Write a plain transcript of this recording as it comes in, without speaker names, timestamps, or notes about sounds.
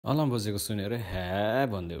Alarm बजेको सुनेर ह्या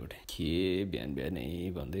भन्दै उठे के बिहान बिहानै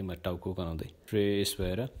भन्दै म टाउको कनाउँदै फ्रेस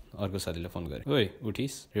भएर अर्को साथीलाई फोन गरेँ। ओइ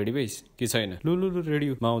उठिस् रेडी भइस् कि छैन? लु लु लु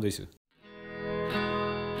रेडी म आउँदैछु।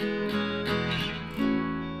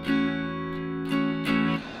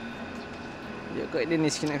 यो कहिले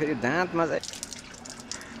निस्किने फेरि दाँतमा चाहिँ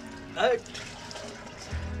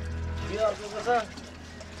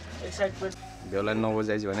बेहुला 9 बजी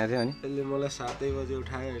आइज भनेको थियो अनि त्यसले मलाई 7 बजे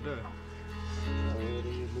उठायो होइन।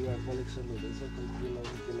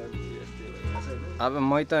 अब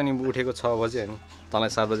मै त अनि उठेको 6 बजे अनि तँलाई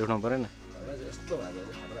 7 बजे उठाउनु परेन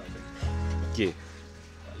के?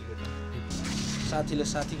 साथीले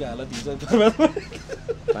साथीको हालत हिजो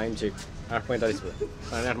टाइम चेक 8:45 भयो।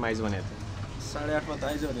 8:30मा आइज भनेको थियो। 8:30मा त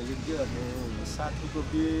आइज भनेको के गर्नु, साथीको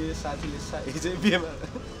बिहे, साथीले हिजै बिहेमा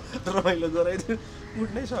रमाइलो गराइदियो,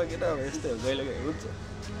 उठ्नै सकेन। अब यस्तै हो, गइलो गयो हुन्छ।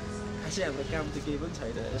 खासै हाम्रो काम त केही पनि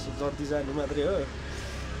छैन, यसो जर्ती जानु मात्रै हो।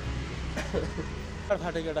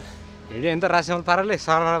 फाटे केटा हिँड्यो नि त रासिमल पाराले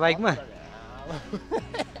सरर बाइकमा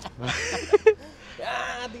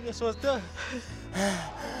यहाँदेखि सोच्थ्यो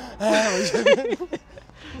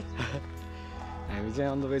हामी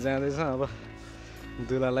चाहिँ अन्तबै जाँदैछ। अब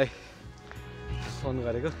दुलालाई फोन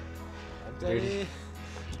गरेको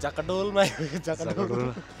जाकडोलमा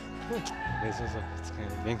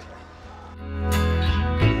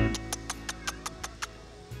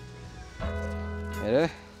हेर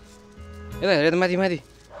यता हेर त माथि माथि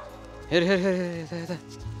हेर हेर हेर यता यता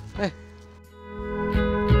ए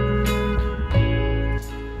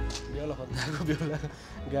बेहुला खोज्दाको बेहुला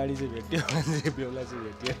गाडी चाहिँ भेट्यो, मान्छे बेहुला चाहिँ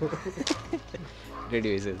भेट्यो। रेडी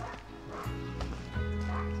भइसक्यो।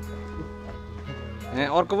 ए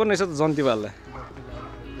अर्को पनि रहेछ त जन्तीवाललाई।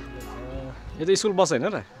 यो त स्कुल बस होइन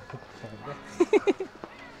र?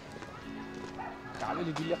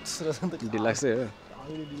 डिलक्सै हो।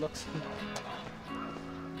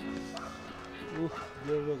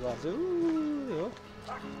 बेहुला घर चाहिँ हो,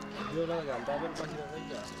 बेहुलाको घाम तापेर बसिरहेको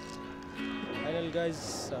छ। फाइनल गाइज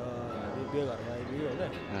हामी बिहे घरमा आइपुग्यो होइन।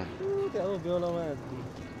 त्यहाँ हो बेहुलामा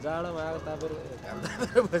जाडोमा आगो तापेर घाम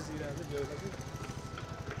तापेर बसिरहेको छ बेहुला चाहिँ।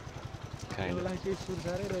 बेहुला केही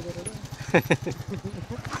सुर्सारै रहेछ र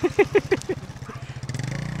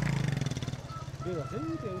बिहे घर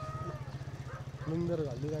चाहिँ त्यो मुन्दर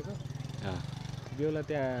घलिदिरहेको बेहुला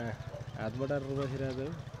त्यहाँ हात बटारेर बसिरहेको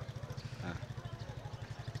छ।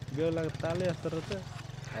 बेहुलाको तालै यस्तो रहेछ,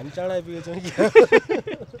 हामी चाँडो आइपुगेको छौँ कि।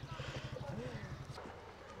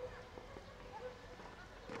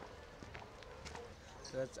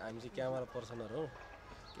 हामी चाहिँ क्यामेरा पर्सनहरू हौ,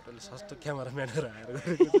 केटाले सस्तो क्यामेराम्यानहरू हायर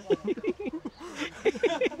गरेको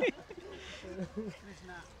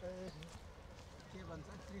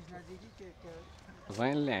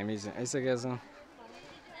फाइनली हामी चाहिँ आइसकेका छौँ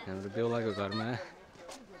हाम्रो बेहुलाको घरमा।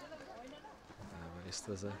 अब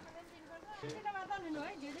यस्तो छ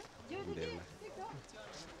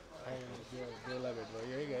बेहुला भेट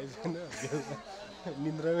भयो है गाइस होइन।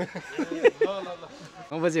 निन्द्रामा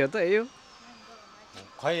 9 बजी हो त यो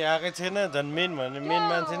खै आएकै छैन, झन् मेन भने मेन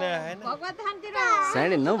मान्छे नै आएन।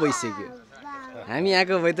 9:30 भइसक्यो। हामी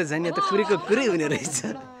आएको भए त झन् त कुरेको कुरै हुने रहेछ।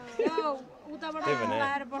 त्यही भने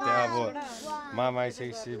त्यहाँ अब मामा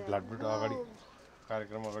आइसकेपछि भ्लाटभुट अगाडि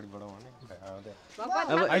कार्यक्रम अगाडि बढाउँ भने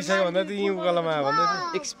अब आइसक्यो भन्दा त यहीँ उकालोमा भन्दै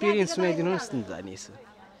एक्सपिरियन्स सुनाइदिनुहोस् न त अनि यसो।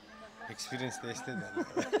 एक्सपिरियन्स त यस्तै छ।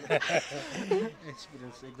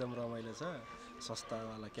 एक्सपिरियन्स एकदम रमाइलो छ।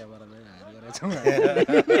 सस्तावाला क्यामेराम्यान हायर गरेको छौँ।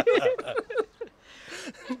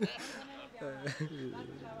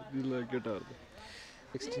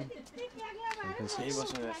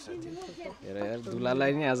 हेर यार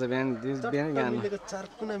दुलालाई नि आज बिहान गानु मिलेको 4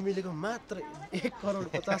 कुना मिलेको मात्र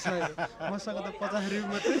 1,50,00,000 लाग्यो। मसँग त 50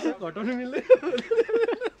 रुपियाँ मात्रै घटाउनु मिल्दैन।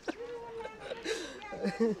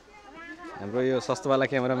 हाम्रो यो सस्तोवाला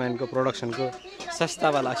क्यामेराम्यानको प्रोडक्सनको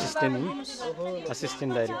सस्तावाला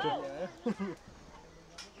असिस्टेन्ट डाइरेक्टर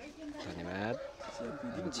धन्यवाद।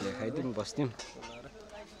 चिया खाइदिउँ बस्दिउँ।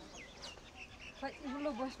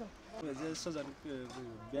 यसो झन्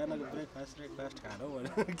बिहानको ब्रेकफास्ट खानु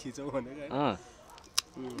भनेर खिचौँ भनेको होइन।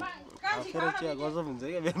 चिया गजब हुन्छ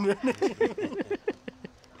क्या बिहान बिहान।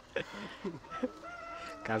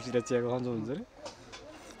 काप्ची र चियाको खन्चो हुन्छ अरे।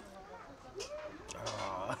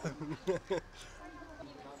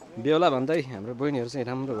 बेहुला भन्दै हाम्रो बहिनीहरू चाहिँ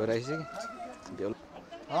राम्रो भएर आइसक्यो। बेहुला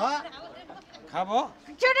खाबो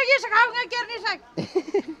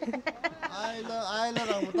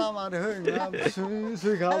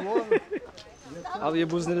अब यो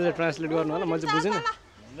बुझ्नेले ट्रान्सलेट गर्नु होला, मैले चाहिँ बुझेन।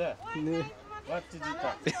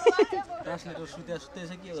 ट्रान्सलेटर सुत्या छ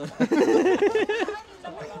के गर्नु।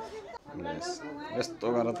 यस्तो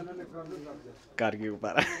गर गार्ग्यू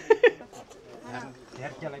पारा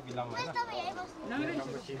धेर केलाई बिलाउँ हैन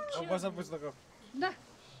बस पुस्तक ल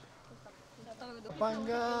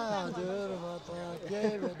पंगा हजुर म त के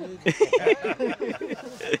भने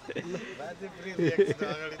बाजे फ्री रिएक्सन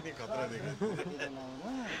अगाडि नि खतरा देखिन्छ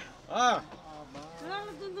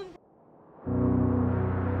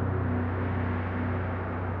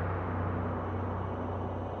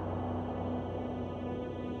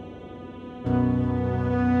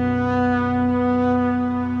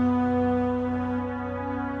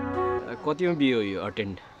कतिमा बिहे हो यो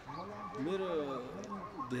अटेन्ड मेरो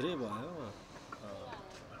धेरै भयो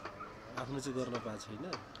आफ्नो चाहिँ गर्न पाएको छैन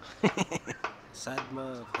सायदमा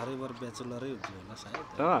फरेभर ब्याचलरै हुन्छ होला सायद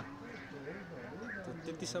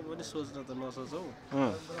त्यतिसम्म पनि सोच्न त नसोचौँ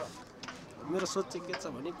मेरो सोच चाहिँ के छ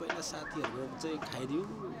भने पहिला साथीहरू चाहिँ खाइदिउँ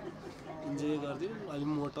इन्जोय गरिदिउँ अलि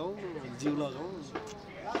मोटाउँ जिउ लगाउँ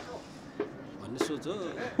भन्ने सोच हो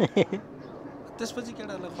त्यसपछि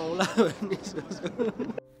केटालाई खुवाउला भन्ने सोच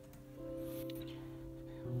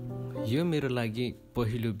यो मेरो लागि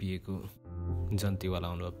पहिलो बिहेको जन्तीवाला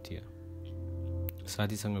अनुभव थियो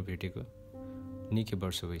साथीसँग भेटेको निकै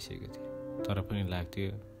वर्ष भइसकेको थियो तर पनि लाग्थ्यो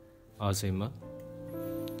अझै म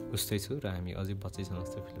उस्तै छु र हामी अझै बच्चै छौँ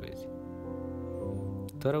जस्तो फिल भएको थियो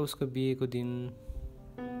तर उसको बिहेको दिन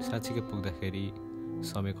साँच्चीकै पुग्दाखेरि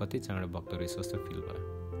समय कति चाँडो बग्दो रहेछ जस्तो फिल भयो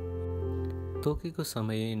तोकेको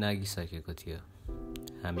समय नागिसकेको थियो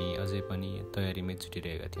हामी अझै पनि तयारीमै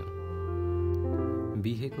छुटिरहेका थियौँ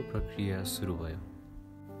बिहेको प्रक्रिया सुरु भयो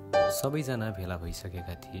सबैजना भेला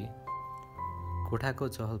भइसकेका थिए कोठाको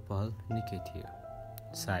चहल पहल निकै थियो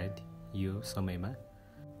सायद यो समयमा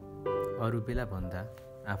अरू बेला भन्दा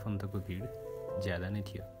आफन्तको भिड ज्यादा नै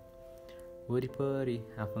थियो वरिपरि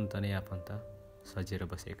आफन्त नै आफन्त सजेर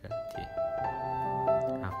बसेका थिए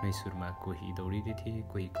आफ्नै सुरमा कोही दौडिँदै थिए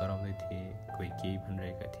कोही कराउँदै थिए कोही केही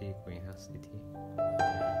भनिरहेका थिए कोही हाँस्दै थिए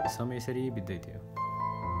समय यसरी बित्दै थियो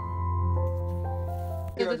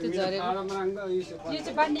यो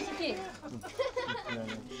चाहिँ बाँड्ने चाहिँ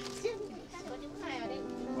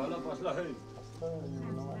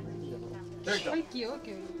के के हो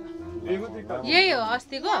यही हो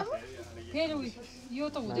अस्तिको फेरि यो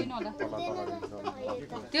त हुँदैन होला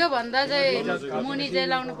त्यो भन्दा चाहिँ मुनि चाहिँ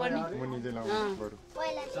लाउनु पर्ने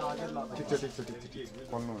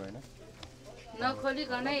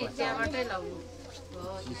नखोलिकनै त्यहाँबाटै लाउनु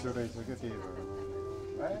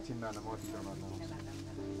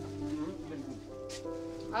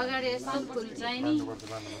अगाडि यस्तो फुल चाहिँ नि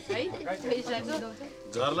है पैसाको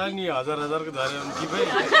झर्ला नि हजार हजारको झरे भने कि भाइ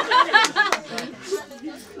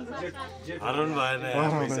हराउनु भएन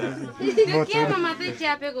केमा मात्रै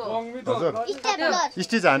च्यापेको हजुर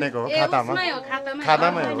स्टिच हानेको हो खातामा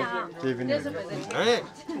खातामै हो केही पनि है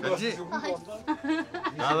कान्छी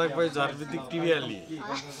दादा पैसा झरे बित्तिकै टिभी हाल्ने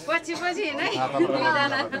पछि हैन दुईजना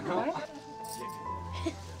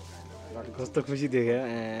कस्तो खुसी देख्यो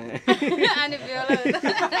अनि बेला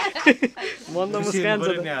मन त मुस्कान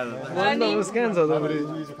छ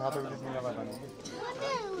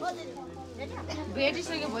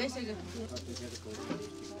भेटिसक्यो भइसक्यो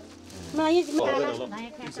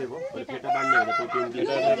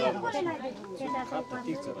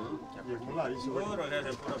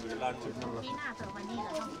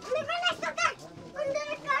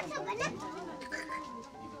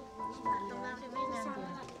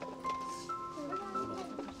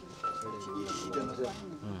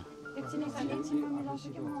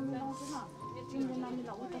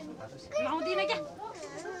लाउँदिन क्या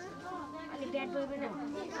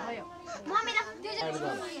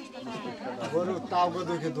बरु टाउको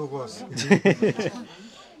दुखे दुखोस्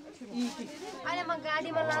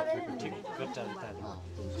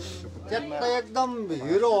एकदम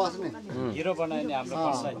हिरो होस् नि हिरो बनायो नि हाम्रो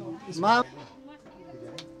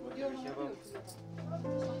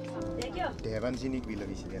ढेबान सिनिक बिल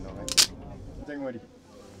बिसिदेन चेङमरी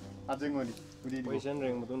आचेङमरी पैसा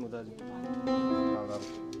रेङ म त उता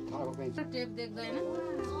टेप देख्दैन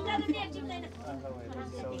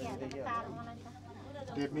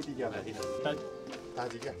टेप मिति क्या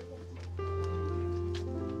ताजी क्या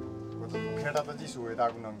खेटा त जिसु है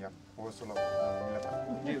दागु नंग्या हो सुनो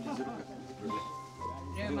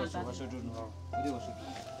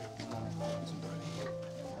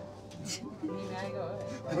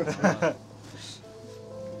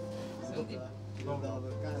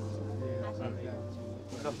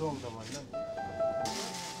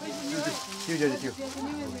त्यो jadi त्यो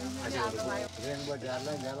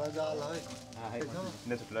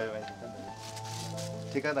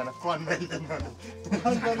ठिक है ना कौन नहीं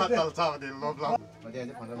खतल चाव दे लोभ लाभ मध्य आज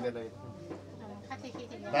फोन दे ले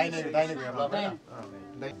दाइने गयो लाभ है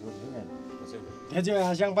त्यहाँ चाहिँ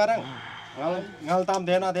हाँस्याङ पारा ngal tam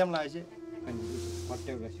देना देम लाइ चाहिँ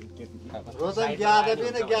रोशन ज्यादा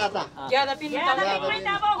पनि ज्यादा ज्यादा पिन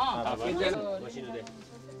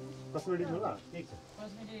कसरी दिनु ल ठीक छ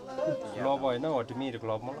क्लब हैन हटि मेरो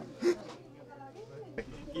क्लब मलाई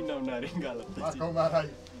किन उनारे गालो माराई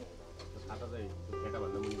खाता चाहिँ केटा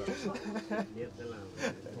भन्दा मुनि गर्छ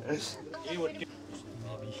ए ओटी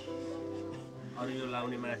अरु यो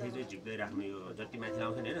लाउने माथि चाहिँ झिक्दै राख्नु यो जति माथि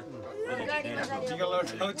लाउँछ नि हैन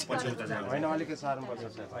पछि उता जान्छ हैन अलिकति सार्नु पर्छ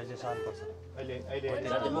सर अहिले सार्नु पर्छ अहिले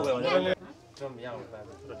जति मुभे भने एकदम यहाँ हुन्छ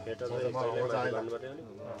भेटर चाहिँ कहिले गर्नु पर्यो नि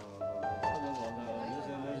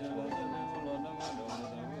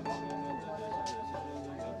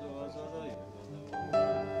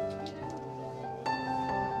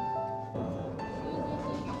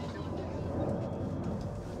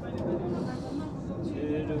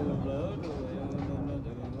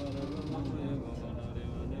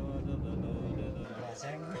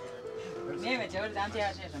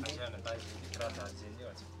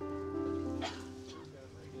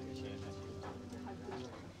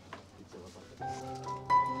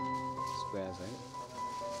Squares, right?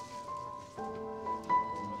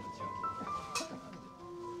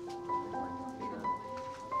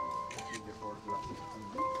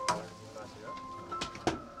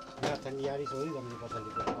 यारी छोरी जम्ने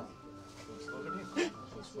पछाडिको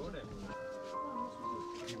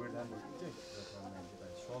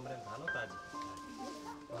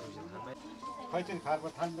खै चाहिँ खाएको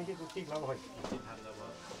थाल्ने कि ठीक लाग्यो खै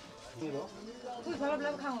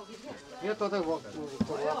यो त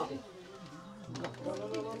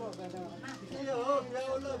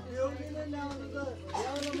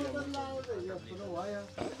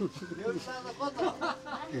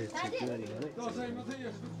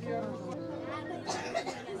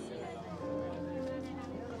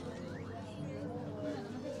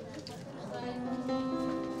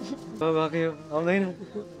आउँदैन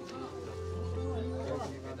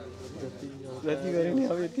जति गरे नि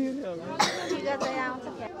अब यति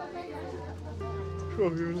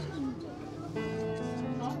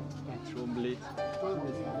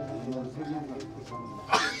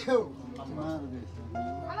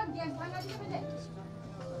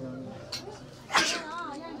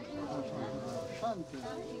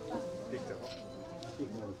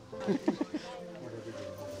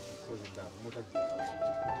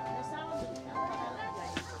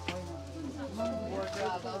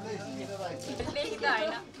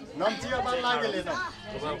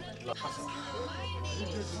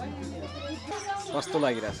कस्तो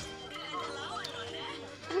लागिरहेछ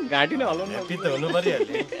घाँटी नै हल्लाउनु ह्याप्पी त हुनु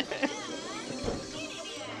परिहाल्यो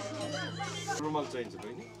रुमाल चाहिन्छ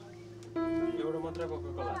बहिनी एउटा मात्रै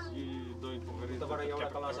पक्का कलास यी दुई पोखरी तबाट एउटा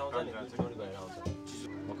कलास आउँछ नि जोडी भएर आउँछ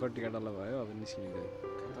भर्खर टिका डल्ला भयो अब निस्किने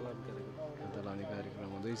खाता लाउने कार्यक्रम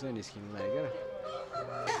हुँदैछ निस्किनु लाग्यो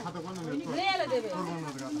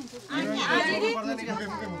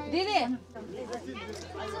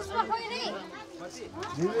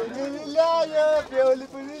ल्यायो बेहुली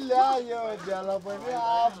पनि ल्यायो बेला पनि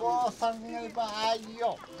अब सँगै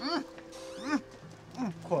आयो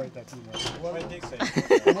खोइ त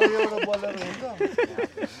एउटा बोलेर हुन्छ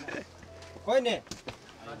खोइ नि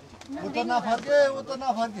उता नफर्के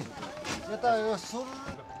यता यो सुर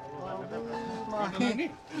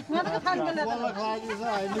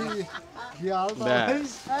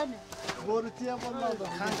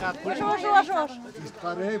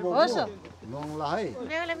लङला है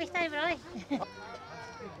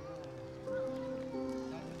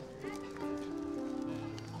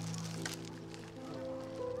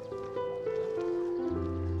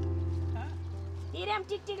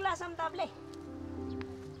टिक टिक लासम तापले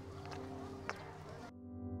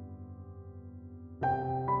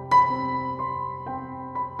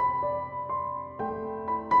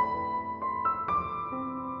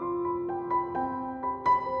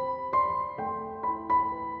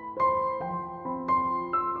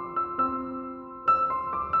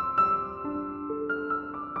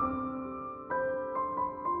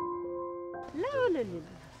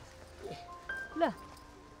ल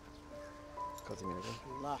कति मिनट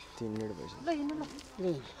 3 मिनट भइसक्यो ल हिँड्नु ल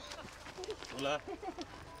ल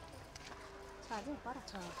छाजे पर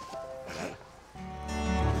छ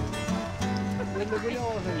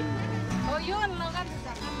हो यो लगानी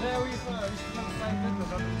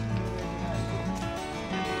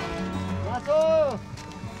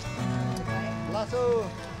लासो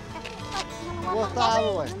कस्तो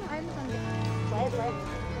आलो भयो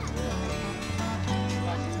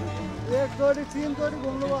एक जोडी 3 जोडी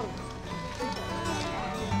घुम्नु पर्छ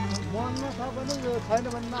मनमा छ भने यो छैन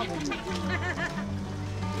भने नघुम्नु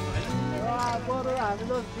बरु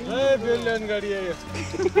हामीले बिलियन गाडी आयो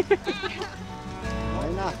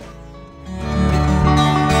होइन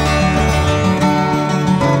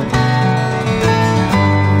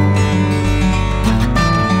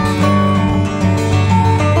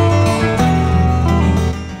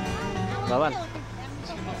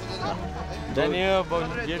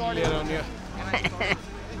लिएर आउने हो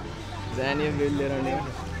जाने बेल लिएर आउने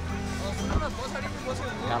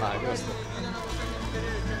काला आएको जस्तो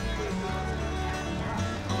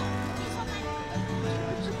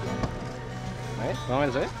है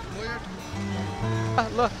रमाइलो छ है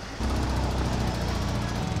ल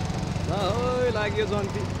ओइ लाग्यो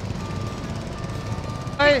जन्ती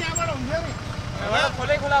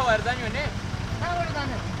खोलै खोला भएर जाने भने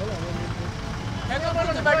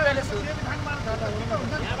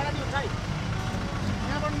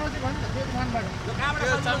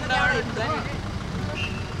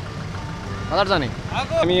कता जाने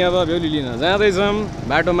हामी अब बेहुली लिन जाँदैछौँ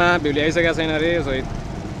बाटोमा बेहुली आइसकेको छैन अरे सो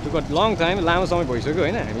टुक लङ टाइम लामो समय भइसक्यो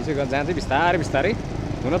होइन हामी चाहिँ जाँदै बिस्तारै बिस्तारै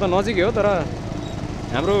हुन त नजिकै हो तर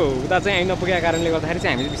हाम्रो उता चाहिँ आइ नपुगेको कारणले गर्दाखेरि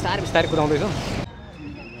चाहिँ हामी बिस्तारै बिस्तारै कुदाउँदैछौँ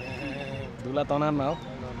दुला तनावमा हो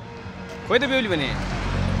खोइ त बेहुली भने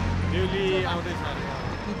बेहुली आउँदैछ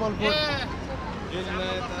पिपल बोट बेहुलीमा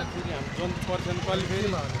त फेरि हाम्रो जन्त पर्छ नि कहिले फेरि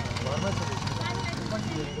घरमा छ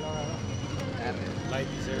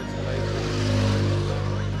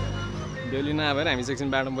बेहुली नभएर हामी सेक्सन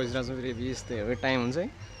बाटोमा बसिरहेको छौँ फेरि यस्तै हो टाइम हुन्छ है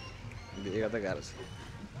बिहे गर्दा गाह्रो छ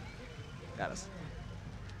गाह्रो छ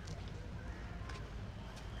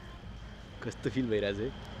कस्तो फिल भइरहेछ है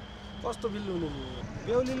कस्तो फिल हुने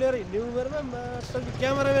बेहुली लिएर हिँड्ने उमेरमा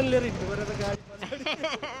क्यामेराम्यान लिएर हिँड्नु पऱ्यो त गाडी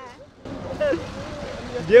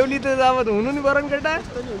बेहुली त अब हुनु नि बरन केटा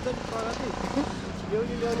हुन्छ नि प्रगति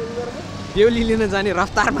बेहुली ल्याउने उमेरमा बेहुली लिन जाने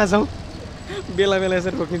रफ्तारमा छौँ बेला बेला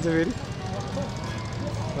यसरी रोकिन्छ फेरि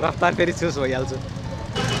रफ्तार फेरि चुस भइहाल्छ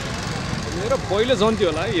मेरो पहिलो जन्ती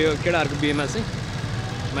होला है यो केटाहरूको बिहेमा चाहिँ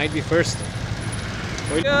माइट बी फर्स्ट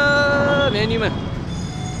पहिलो भेन्यूमा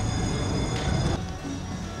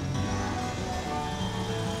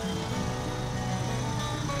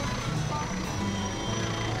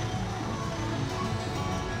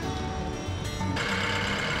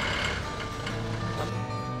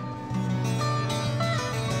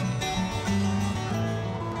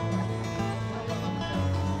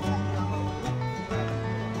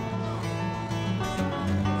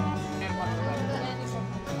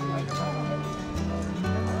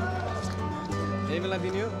यही बेला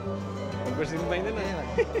दिने हो पर्सिन पाइँदैन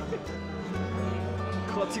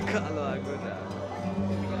कति कालो आएको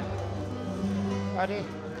अरे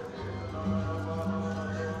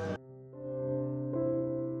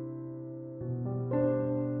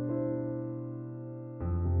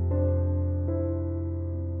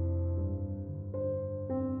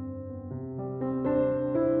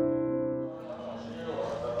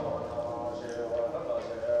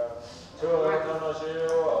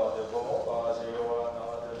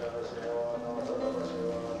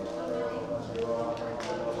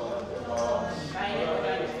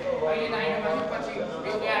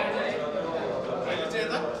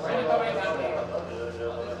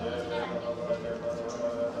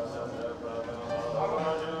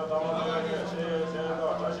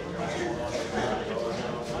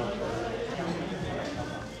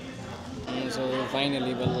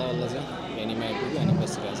फाइनली बल्ल बल्ल चाहिँ भेनीमा आइपुग्यो अनि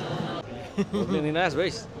बसिरहेको छ भोकले निराश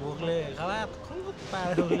भइस् भोकले खलात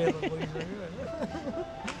पारेर लिएर गइसक्यो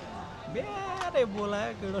होइन बिहानै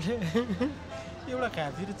बोलायो केटोले एउटा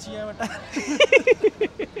खाँची र चियामा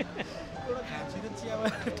एउटा खाँची र चियामा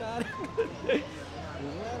टारे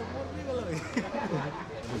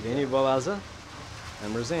भेनी बबाल छ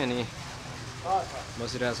हाम्रो चाहिँ अनि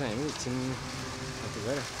बसिरहेको छ हामी एकछिन कति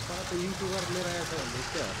भएर युट्युबर लिएर आएको छ भन्दै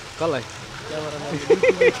क्या कसलाई क्यामेराम्यान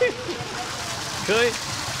खोइ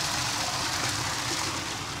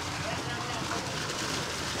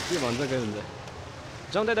के भन्छ के हुन्छ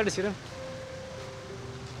जाउँ त यतापट्टि छिरौँ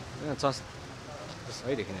चस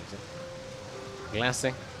है देखिन चाहिँ ग्लास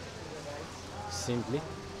चाहिँ सिम्पली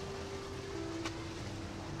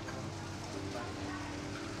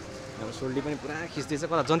हाम्रो सोल्टी पनि पुरा खिच्दैछ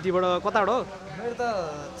कता जन्तीबाट कताबाट हो मेरो त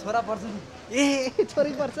छोरा पर्छ नि ए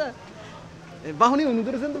छोरी पर्छ ए बाहुनै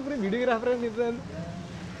हुनुहुँदो रहेछ नि त पुरै भिडियोग्राफर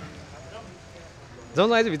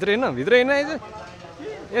जाउँ आइज भित्र हेर्न भित्र हेर्न आइज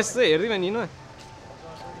यसो हेर्दै भने हिँड्नु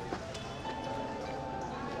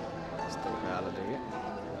यस्तो कालो देख्यो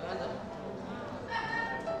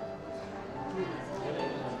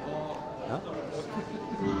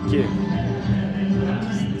के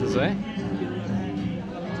त्यस्तो छ है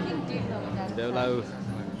बेहुला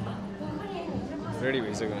रेडी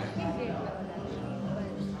भइसक्यो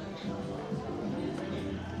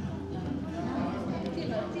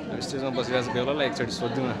स्टेजमा बसिरहेको छ बेहुलालाई एकचोटि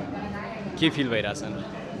सोधिदिउँ न के फिल भइरहेछ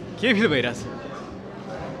के फिल भइरहेछ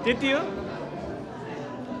त्यति हो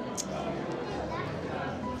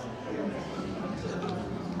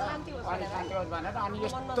अनि शान्ति होस् भनेर अनि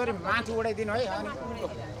यस्तोरी माथि उडाइदिनु है अनि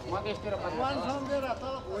म त यस्तोरी वान सम्झेर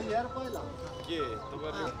तर भोलि हेर पहिला के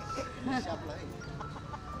तपाईहरुले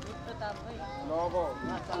ल अब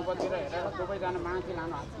ऊपरतिर हेरेर दुवैजना माथि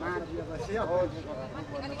लानु माथि बसी हो 1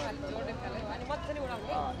 2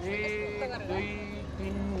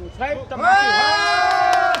 3 साइड त माथि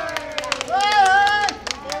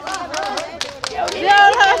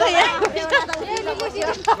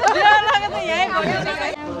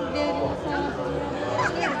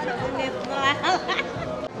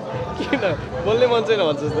किन बोल्ने मन छैन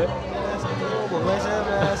भन्छ जस्तै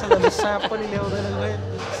साँप पनि ल्याउँदैन खै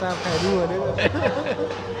साँप खाइरु भनेको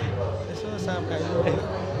यसो साँप खाइरु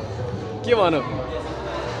के भन्नु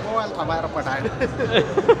मोबाइल थमाएर पठाए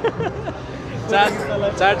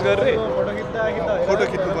चार्ज गर्ने फोटो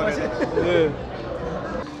खिच्नु पर्यो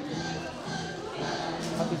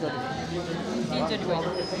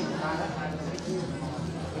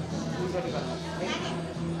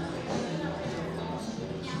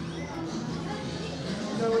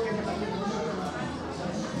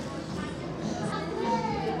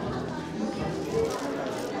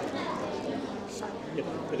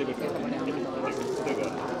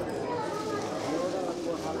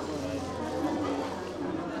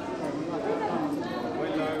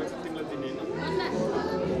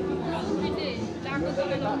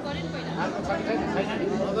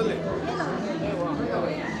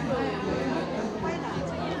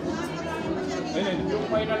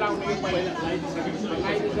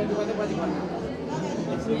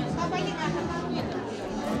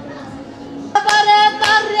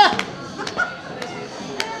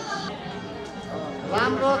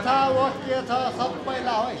राम्रो छ ओके छ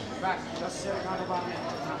सबैलाई है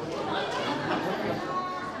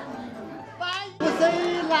कसै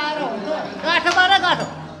लाएर हुन्छ गाठोबार गाठो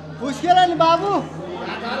फुस्केर नि बाबु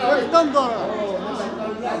एकदम डर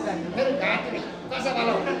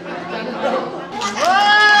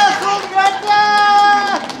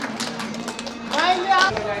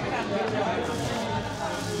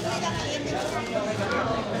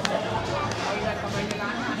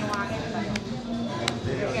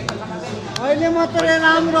अहिले मात्रै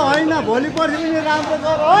राम्रो होइन भोलि पर्सि पनि राम्रो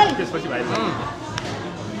गर है त्यसपछि भाइ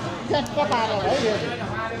चट्ट पारेर है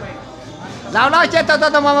लाउ ल चेत्ता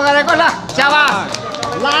त ममा गरेको ल स्याबास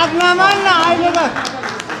लाग्न मन न अहिले त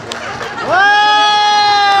ओ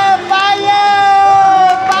पाइयो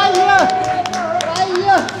पाइयो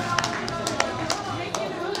पाइयो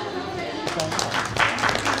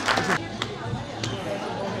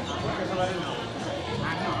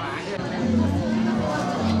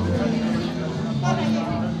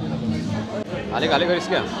हाले गरिस्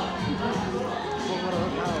क्या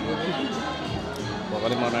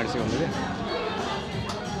भगवान्ले मर्न आँटिसक्यो भने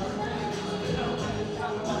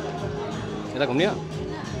यता घुम्ने हो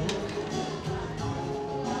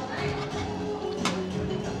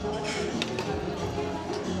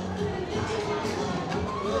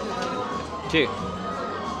के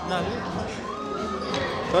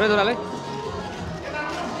छोरे छोराले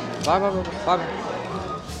पाग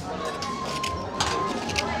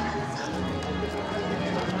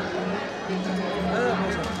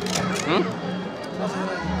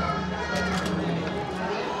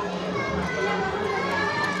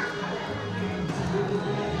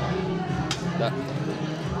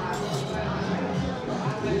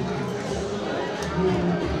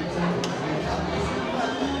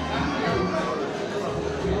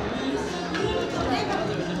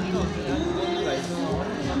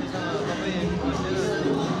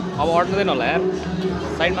अब अट्दैन होला यार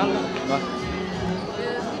साइडमा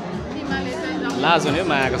लाज हुने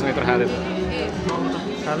मायाकोसँग यत्रो खाँदै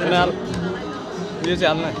यो चाहिँ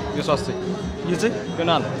हाल्न यो सस्तै यो चाहिँ त्यो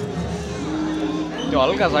नहाल त्यो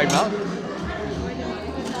हल्का साइडमा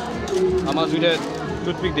आमा दुइटा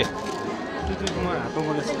टुथपिक दे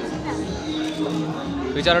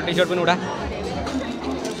दुई चारवटा टी सर्ट पनि उठा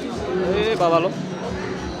ए बाबा लो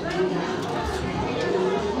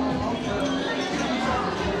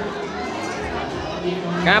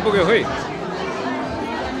कहाँ पुग्यो खोइ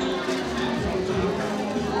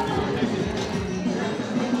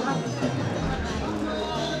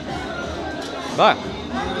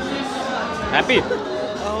ह्याप्पी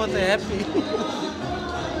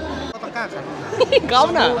गाउँ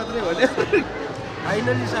न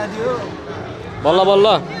फाइनली साथी हो बल्ल बल्ल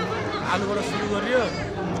आलुबाट सुरु गरियो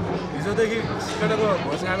हिजोदेखि सिलगढीको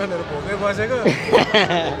भोज खानाहरू भोकै बसेको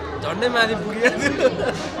झन्डै माथि पुगिहाल्यो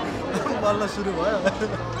बल्ल सुरु भयो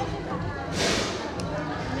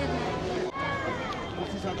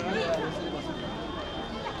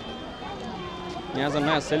यहाँ चाहिँ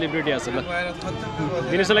नयाँ सेलिब्रिटी आएको छ ल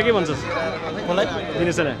दिनेशलाई के भन्छस् मलाई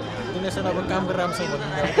दिनेशलाई दिनेशन अब काम गरेर राम्रोसँग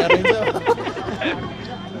भन्नु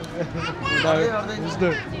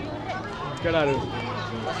केटाहरू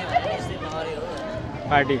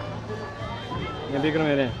पार्टी यहाँ विक्रम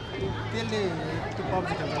हेरे त्यसले त्यो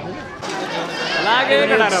पब्जी खेल्छ लाग्यो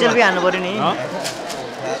केटाहरू सेल्फी हान्नु पर्यो नि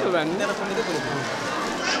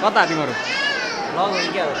कता तिमीहरू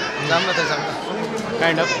जाम्न त जाम्न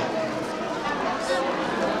काइन्ड अफ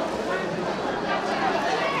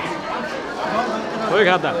खोइ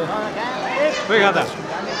खाता खोइ खाता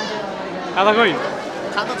खाता खोइ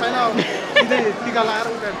खाता छैन सिधै टिका लगाएर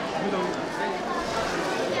उता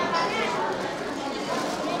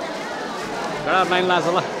घडा लाइन लाग्छ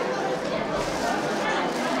ल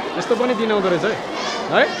यस्तो पनि दिन आउँदो रहेछ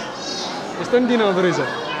है यस्तो पनि दिन आउँदो रहेछ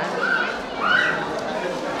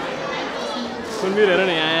सुनबिर हेर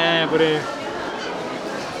न यहाँ पुरै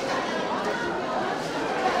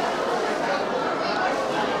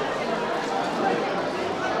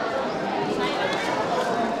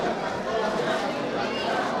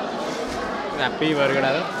ह्याप्पी भएर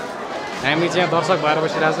केटाहरू हामी चाहिँ यहाँ दर्शक भएर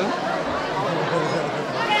बसिरहेको छौँ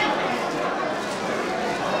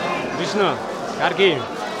विष्णु कार्की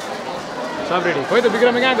सब रेडी खोइ त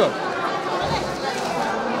विक्रम कहाँ गयो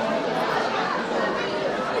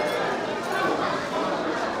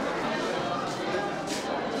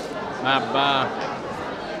बाबा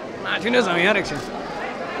माथि नै छौँ यहाँ एकछिन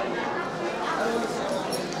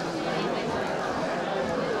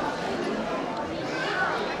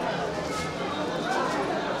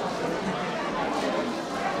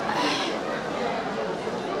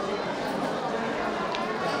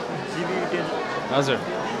हजुर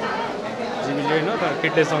जिबी होइन तर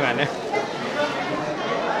किट्लेसँग हाने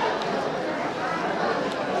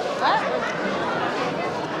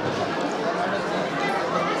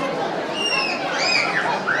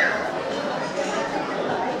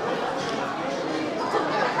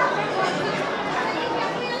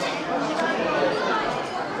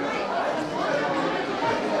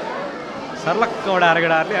सर्लक्क उडाएर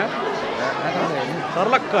केटाहरूले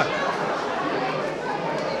सर्लक्क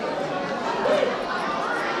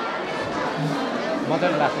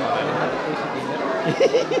मजाले लाग्छ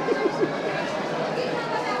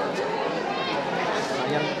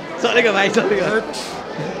चलेको भाइ चलेको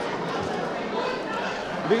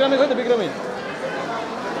विक्रमै खोइ त विक्रमै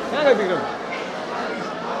कहाँ गयो विक्रम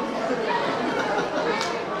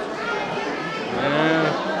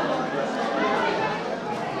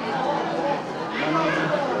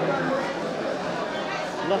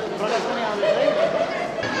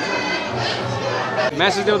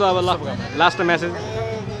म्यासेज देऊ त अब ल लास्ट मेसेज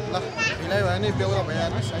ल ढिलाइ भयो नि बेहुला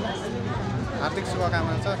भइहाल्नुहोस् होइन हार्दिक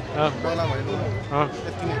शुभकामना छ बेहुला भएको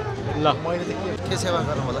यति नै ल मैले चाहिँ के सेवा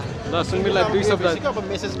गरौँ होला ल सुनबिरलाई 2 शब्द अब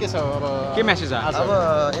मेसेज के छ अब के मेसेज आयो अब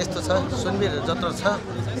यस्तो छ सुनबिर जत्रो छ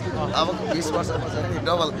अब 20 वर्ष पछाडि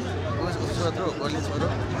डबल उसो गोली छोरो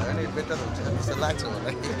अनि बेटर हुन्छ जस्तो लाग्छ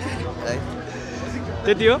मलाई है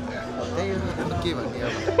त्यति हो त्यही हो के भन्ने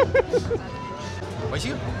अब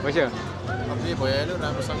भइसक्यो अब के भइहाल्यो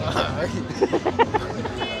राम्रोसँग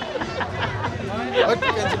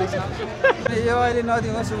यो अहिले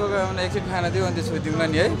नदिउँ शुभकामना एकछिन खाना दिउँ अन्त छुदिउँला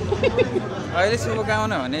नि है अहिले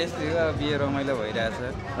शुभकामना भने यस्तो हो अब बिहे रमाइलो भइरहेछ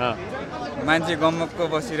मान्छे गम्मक्क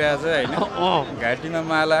बसिरहेछ होइन घाँटीमा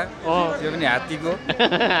माला त्यो पनि हात्तीको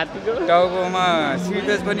टाउकोमा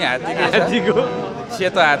सिर्पेज पनि हात्तीको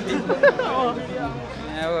सेतो हात्ती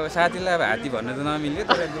अब साथीलाई अब हात्ती भन्नु त नमिल्यो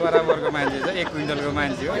तर बराबरको मान्छे छ 1 क्विन्टलको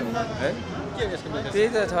मान्छे हो है त्यही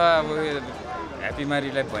त छ अब ह्याप्पी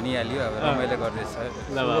मारीलाई भनिहाल्यो अब रमाइलो गर्दैछ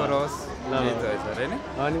रहोस् होइन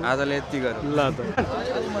आजलाई यति गरौँ ल त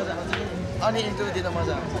अनि इन्टरभ्यू दिँदा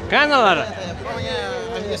मजा आउँछ कहाँ जाँदा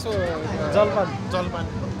अनि यसो जलपान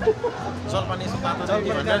यसो तातो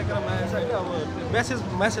अब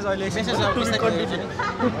मेसेज अहिले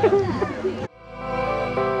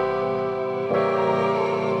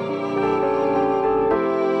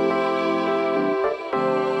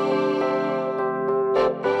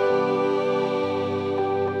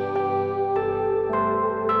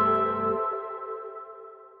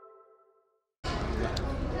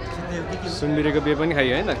सुनबिरेको बिहे पनि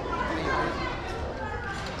खाइयो है त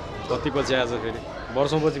कति पछि आज फेरि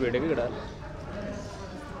वर्षौँपछि भेटेको केटा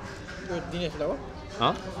दिनेशलाई हो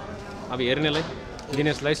अब हेर्नेलाई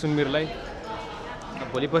दिनेशलाई सुनबिरलाई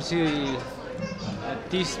भोलि पर्सि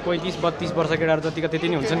 30, 35, 32 वर्ष केटाहरू जतिका त्यति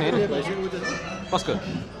नै हुन्छ नि होइन कसको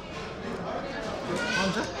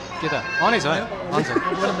के त अनै छ हुन्छ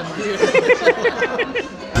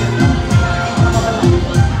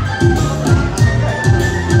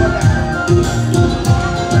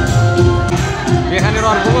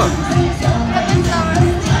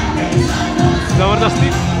जबरजस्ती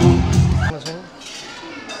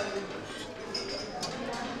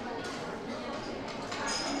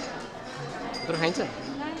खाइन्छ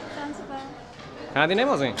खाँदिनै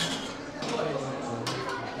म चाहिँ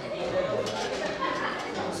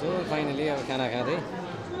सो फाइनली अब खाना खाँदै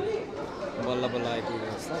बल्ल बल्ल आइपुगेको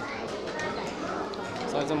अवस्था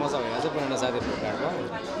सर चाहिँ मजा भइरहेको छ पुरानो साथीहरू भेटाएको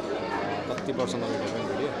कति वर्ष नभेटेको पनि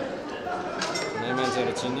भेट्यो नयाँ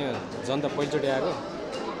मान्छेहरू चिन्यो झन् त पहिलोचोटि आएको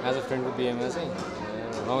आज फ्रेन्डको बिहेमा चाहिँ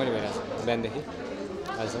रमाइलो भइरहेको छ बिहानदेखि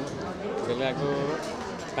अहिलेसम्म बेलुका आएको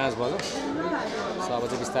 5 बज्यो सो अब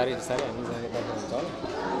चाहिँ बिस्तारै बिस्तारै हामी जाने बाटो हुन्छ होला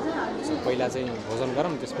सो पहिला चाहिँ भोजन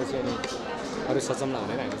गरौँ त्यसपछि अनि अरू सचम्न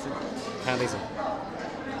भनेर हामी चाहिँ खाँदैछौँ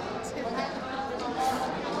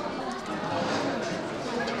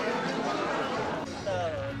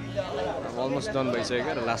अलमोस्ट डन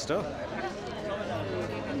भइसक्यो र लास्ट हो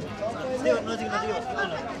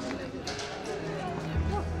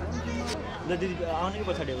आउने कि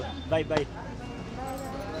पछाडि बाई बाई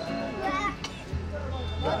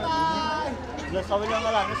ल सबैले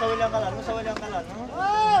अङ्गाल हाल्नु सबैले अङ्गाल हाल्नु सबैले अङ्गाल हाल्नु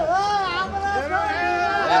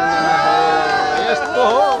यस्तो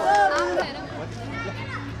हो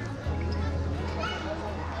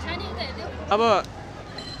अब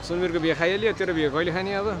सुनवीरको बिहे खाइहाल्यो तेरो बिहे कहिले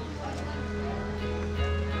खाने अब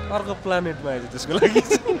अर्को प्लानेटमा आएछ त्यसको लागि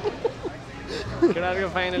केटाहरूको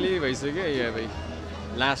फाइनली भइसक्यो यहाँ भाइ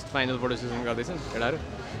लास्ट फाइनल फोटो सेसन गर्दैछन् केटाहरू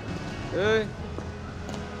ए